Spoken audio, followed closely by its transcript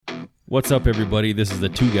What's up, everybody? This is the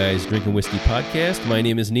Two Guys Drinking Whiskey podcast. My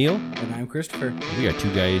name is Neil. And I'm Christopher. We are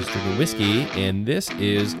Two Guys Drinking Whiskey, and this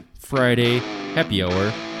is Friday Happy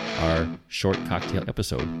Hour, our short cocktail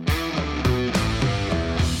episode.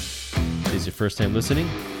 If this is your first time listening,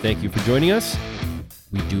 thank you for joining us.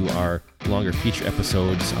 We do our longer feature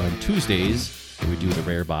episodes on Tuesdays, where we do the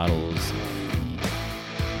rare bottles,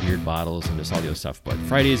 the weird bottles, and just all the other stuff. But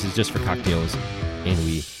Fridays is just for cocktails, and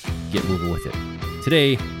we get moving with it.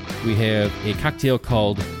 Today, we have a cocktail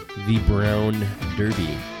called the Brown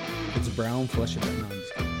Derby. It's brown, flesh of it. No, I'm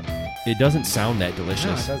just kidding. It doesn't sound that delicious,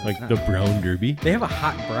 No, it doesn't. like No. the Brown Derby. They have a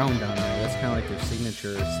hot brown down there. That's kind of like their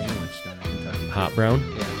signature sandwich down in Kentucky. Hot brown?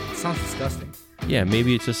 Yeah, it sounds disgusting. Yeah,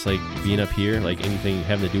 maybe it's just like being up here, like anything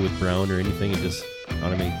having to do with brown or anything, it just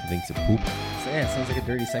automatically thinks of poop. So, yeah, it sounds like a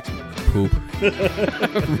dirty sex move. Poop.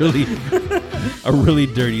 a really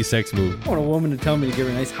dirty sex move. I want a woman to tell me to give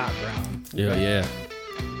her a nice hot brown. Yeah.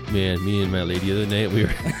 Man, me and my lady the other night,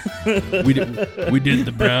 we did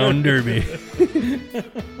the Brown Derby.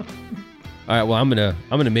 All right, well, I'm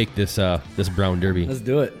gonna make this Brown Derby. Let's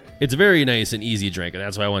do it. It's a very nice and easy drink, and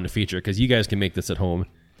that's why I wanted to feature it, because you guys can make this at home.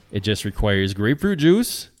 It just requires grapefruit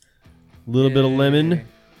juice, a little bit of lemon.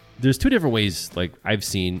 There's two different ways, like I've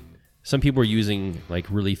seen. Some people are using like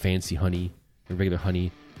really fancy honey, or regular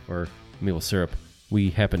honey, or maple syrup. We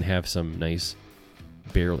happen to have some nice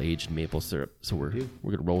barrel-aged maple syrup, so we're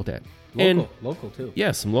gonna roll with that. Local too.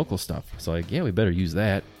 Yeah, some local stuff. So like, yeah, we better use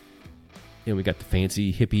that. And we got the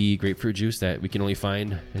fancy hippie grapefruit juice that we can only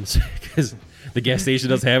find, and because the gas station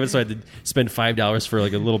doesn't have it, so I had to spend $5 for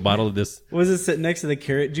like a little bottle of this. Was it sitting next to the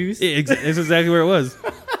carrot juice? It's exactly where it was.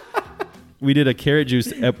 We did a carrot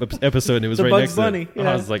juice episode, and it was The right Bugs next Bunny, to it.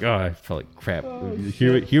 yeah. I was like, oh, I felt like crap. Oh,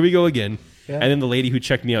 here we go again. Yeah. And then the lady who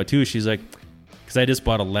checked me out too, she's like, because I just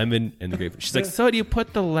bought a lemon and the grapefruit. She's like, so do you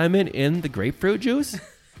put the lemon in the grapefruit juice?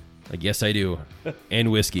 Like, yes, I do.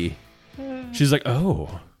 And whiskey. She's like,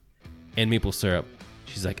 oh. And maple syrup.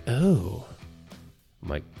 She's like, oh. I'm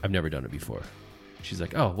like, I've never done it before. She's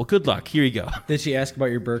like, oh, well, good luck. Here you go. Did she ask about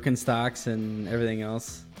your Birkenstocks and everything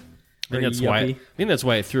else? I think that's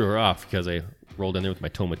why I threw her off, because I rolled in there with my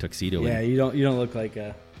Toma tuxedo. Yeah, And you don't look like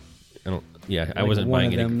a. I wasn't one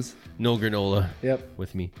buying of any. them's. No granola. Yep.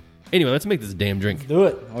 With me. Anyway, let's make this damn drink. Do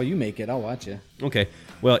it. Oh, you make it. I'll watch you. Okay.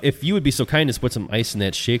 Well, if you would be so kind as put some ice in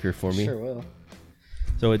that shaker for me. Sure will.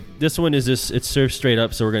 So this one is just, it's served straight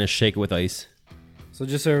up, so we're going to shake it with ice. So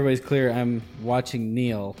just so everybody's clear, I'm watching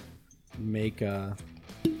Neil make a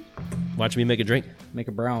Watch me make a drink.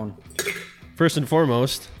 brown. First and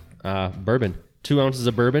foremost, bourbon. 2 ounces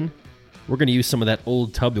of bourbon. We're going to use some of that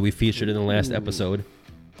old tub that we featured in the last episode.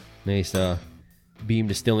 Nice Beam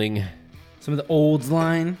Distilling. Some of the Olds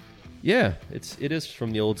line. Yeah, it is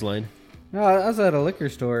from the Olds line. No, I was at a liquor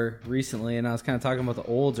store recently, and I was kind of talking about the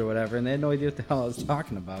Olds or whatever, and they had no idea what the hell I was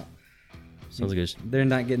talking about. Sounds like They're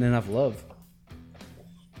not getting enough love.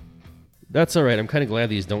 that's all right. I'm kind of glad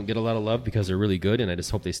these don't get a lot of love, because they're really good, and I just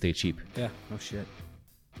hope they stay cheap. Yeah, no shit.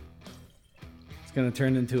 It's going to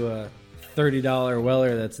turn into a $30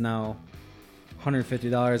 Weller that's now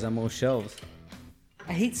 $150 on most shelves.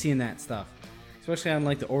 I hate seeing that stuff. Especially on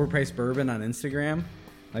like the overpriced bourbon on Instagram.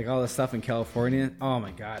 Like all the stuff in California. Oh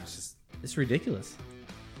my god, it's ridiculous.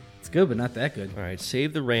 It's good, but not that good. All right,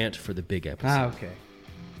 save the rant for the big episode. Okay.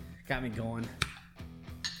 Got me going.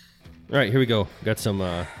 All right, here we go. We got some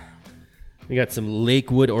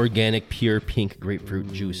Lakewood Organic Pure Pink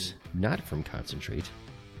Grapefruit Juice, not from concentrate.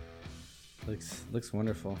 Looks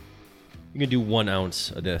wonderful. You can do 1 ounce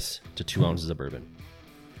of this to 2 ounces of bourbon.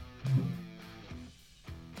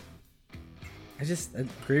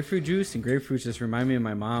 Grapefruit juice and grapefruits just remind me of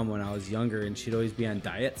my mom when I was younger, and she'd always be on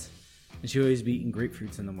diets, and she'd always be eating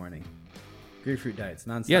grapefruits in the morning. Grapefruit diets,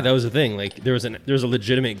 nonstop. Yeah, that was the thing. Like there was a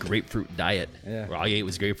legitimate grapefruit diet. Yeah. Where all you ate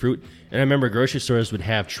was grapefruit. And I remember grocery stores would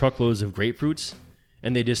have truckloads of grapefruits,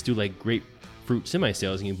 and they just do like grapefruit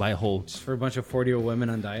semi-sales, and you buy a whole. Just for a bunch of 40-year-old women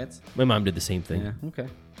on diets. My mom did the same thing. Yeah, okay.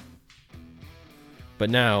 But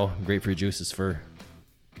now grapefruit juice is for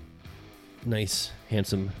nice,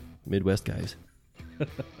 handsome Midwest guys.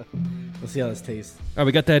 We'll see how this tastes. All right,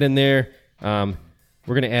 we got that in there. We're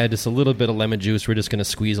going to add just a little bit of lemon juice. We're just going to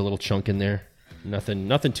squeeze a little chunk in there.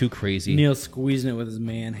 Nothing too crazy. Neil's squeezing it with his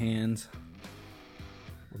man hands.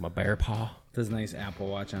 With my bear paw. With his nice Apple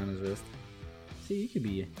Watch on his wrist. See, you could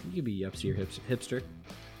be up to your hipster.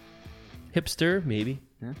 Hipster, maybe.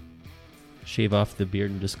 Yeah. Shave off the beard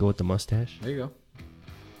and just go with the mustache. There you go.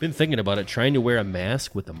 Been thinking about it. Trying to wear a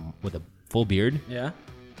mask with a full beard. Yeah.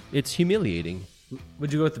 It's humiliating.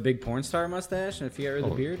 Would you go with the big porn star mustache and if you got rid of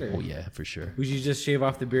the beard? Or Oh, yeah, for sure. would you just shave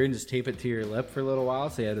off the beard and just tape it to your lip for a little while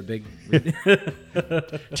so you had a big...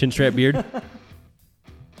 Chin strap beard.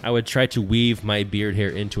 I would try to weave my beard hair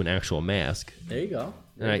into an actual mask. There you go.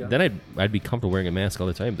 Then I'd be comfortable wearing a mask all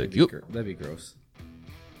the time. Like, "Yup." That'd be gross.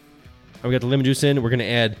 We got the lemon juice in. We're going to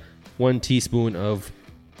add 1 teaspoon of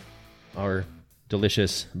our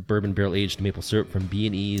delicious bourbon barrel-aged maple syrup from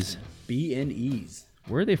B&E's. B&E's.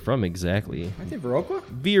 Where are they from exactly? Aren't they Viroqua?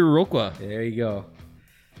 Viroqua. There you go.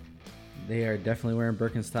 They are definitely wearing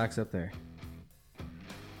Birkenstocks up there.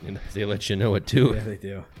 And they let you know it, too. Yeah, they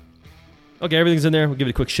do. Okay, everything's in there. We'll give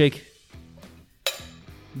it a quick shake.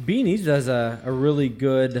 B&E's does a really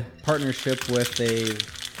good partnership with a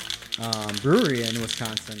brewery in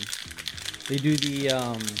Wisconsin. They do the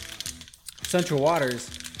Central Waters.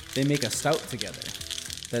 They make a stout together.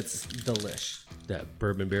 That's delish. That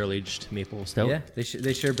bourbon barrel-aged maple stout? Yeah,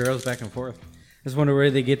 they share barrels back and forth. I just wonder where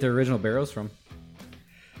they get their original barrels from.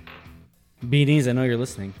 B&E's, I know you're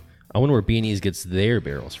listening. I wonder where B&E's gets their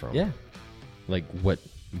barrels from. Yeah. Like what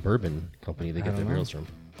bourbon company they get don't their know. barrels from.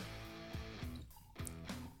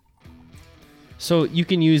 So you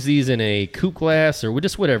can use these in a coupe glass or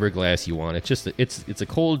just whatever glass you want. It's just it's a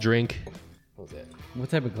cold drink. What was that? What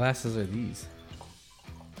type of glasses are these?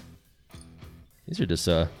 These are just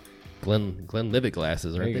Glenlivet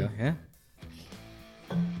glasses, There aren't you they? go.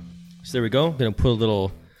 Yeah. So there we go. Gonna put a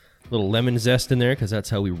little lemon zest in there because that's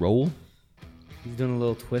how we roll. He's doing a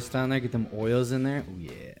little twist on there. Get them oils in there. Oh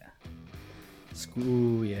yeah.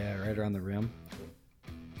 Ooh yeah, right around the rim.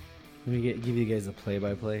 Let me give you guys a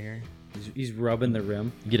play-by-play here. He's rubbing the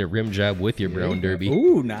rim. You get a rim job with your brown derby.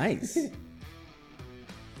 Ooh, nice.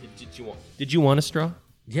 Did you want a straw?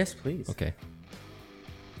 Yes, please. Okay.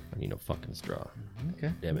 I need no fucking straw.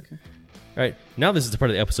 Okay. Damn it. All right. Now this is the part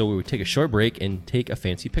of the episode where we take a short break and take a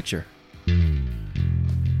fancy picture.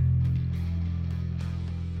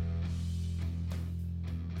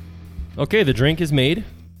 Okay, the drink is made.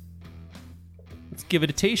 Let's give it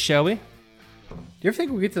a taste, shall we? Do you ever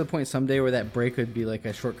think we'll get to the point someday where that break would be like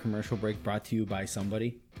a short commercial break brought to you by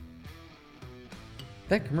somebody?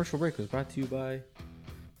 That commercial break was brought to you by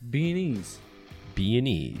B&E's.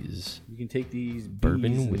 B&E's. You can take these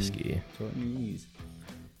Bourbon B's and whiskey. throw it in your knees.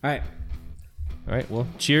 All right. All right, well,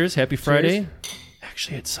 cheers. Happy Friday.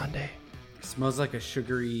 Actually, it's Sunday. It smells like a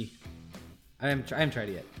sugary... I haven't tried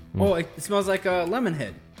it yet. Oh, it smells like a lemon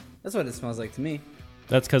head. That's what it smells like to me.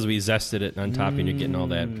 That's because we zested it on top and you're getting all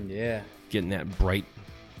that, Yeah. getting that bright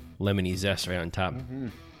lemony zest right on top.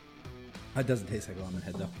 That doesn't taste like a lemon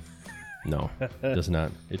head, though. No, it does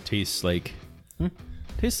not. It tastes like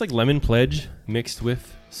lemon pledge mixed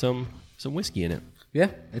with some whiskey in it. Yeah,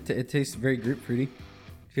 it tastes very grapefruity.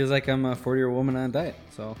 Feels like I'm a 40-year-old woman on a diet,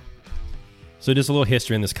 so... So just a little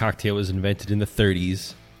history on this cocktail. It was invented in the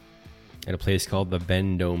 30s at a place called the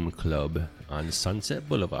Vendome Club on Sunset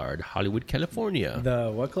Boulevard, Hollywood, California.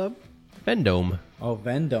 The what club? Vendome. Oh,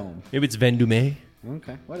 Vendome. Maybe it's Vendume.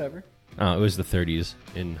 Okay, whatever. It was the 30s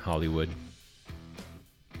in Hollywood.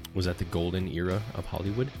 Was that the golden era of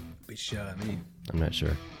Hollywood? Be shot at me. I'm not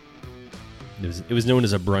sure. It was known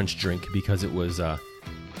as a brunch drink because it was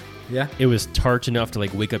Yeah, it was tart enough to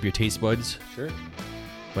like wake up your taste buds, sure.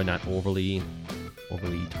 but not overly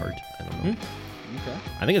tart. I don't know. Okay.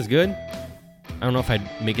 I think it's good. I don't know if I'd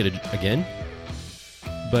make it again,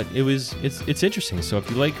 but it's interesting. So if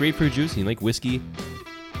you like grapefruit juice and you like whiskey,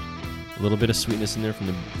 a little bit of sweetness in there from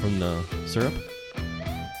the syrup,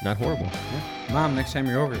 not horrible. Yeah. Mom, next time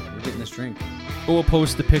you're over, we're getting this drink. But we'll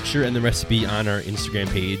post the picture and the recipe on our Instagram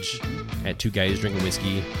page at Two Guys Drinking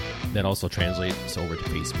Whiskey. That also translates over to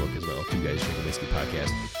Facebook as well, Two Guys Drinking Whiskey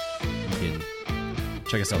Podcast. You can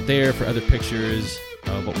check us out there for other pictures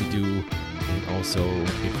of what we do. And also,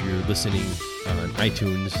 if you're listening on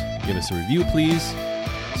iTunes, give us a review, please.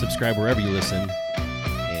 Subscribe wherever you listen.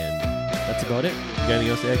 And that's about it. You got anything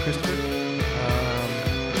else to add, Christopher?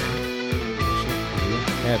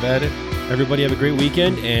 Have at it. Everybody have a great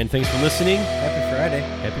weekend, and thanks for listening. Happy Friday.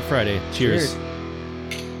 Happy Friday. Cheers.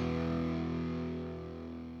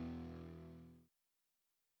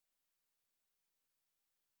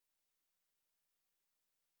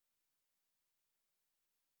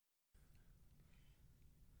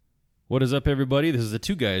 What is up, everybody? This is the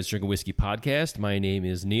Two Guys Drinking Whiskey podcast. My name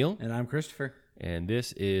is Neil, And I'm Christopher. and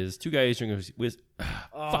this is Two Guys Drinking Whiskey.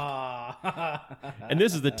 And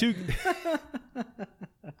this is the Two...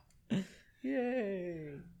 Yay.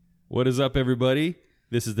 What is up, everybody?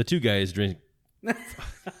 This is the Two Guys Drink... What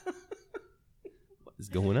is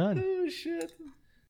going on? Oh, shit.